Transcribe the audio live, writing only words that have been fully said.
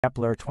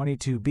Kepler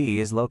 22b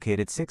is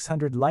located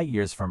 600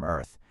 light-years from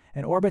Earth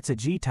and orbits a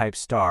G-type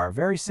star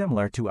very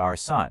similar to our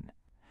Sun.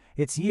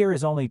 Its year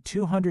is only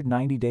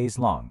 290 days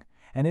long,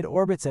 and it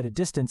orbits at a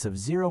distance of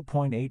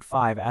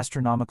 0.85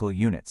 astronomical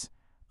units,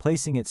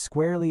 placing it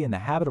squarely in the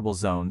habitable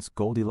zone's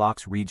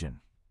Goldilocks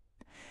region.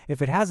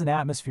 If it has an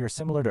atmosphere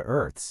similar to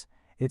Earth's,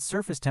 its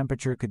surface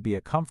temperature could be a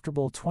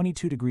comfortable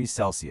 22 degrees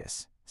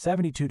Celsius,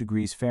 72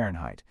 degrees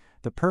Fahrenheit,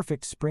 the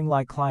perfect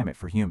spring-like climate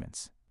for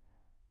humans.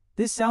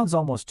 This sounds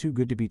almost too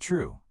good to be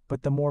true,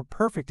 but the more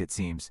perfect it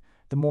seems,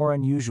 the more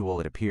unusual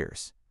it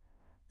appears.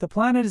 The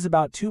planet is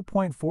about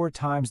 2.4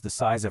 times the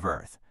size of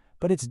Earth,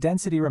 but its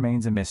density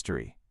remains a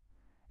mystery.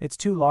 It's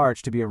too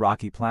large to be a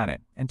rocky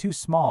planet and too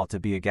small to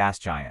be a gas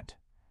giant.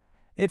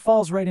 It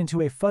falls right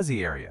into a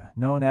fuzzy area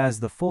known as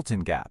the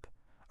Fulton Gap,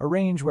 a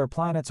range where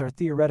planets are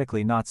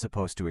theoretically not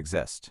supposed to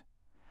exist.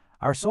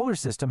 Our solar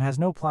system has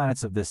no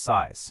planets of this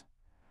size.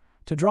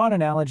 To draw an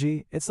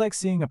analogy, it's like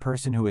seeing a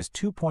person who is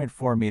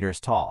 2.4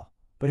 meters tall,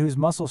 but whose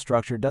muscle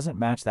structure doesn't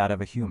match that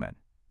of a human.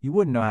 You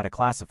wouldn't know how to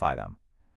classify them.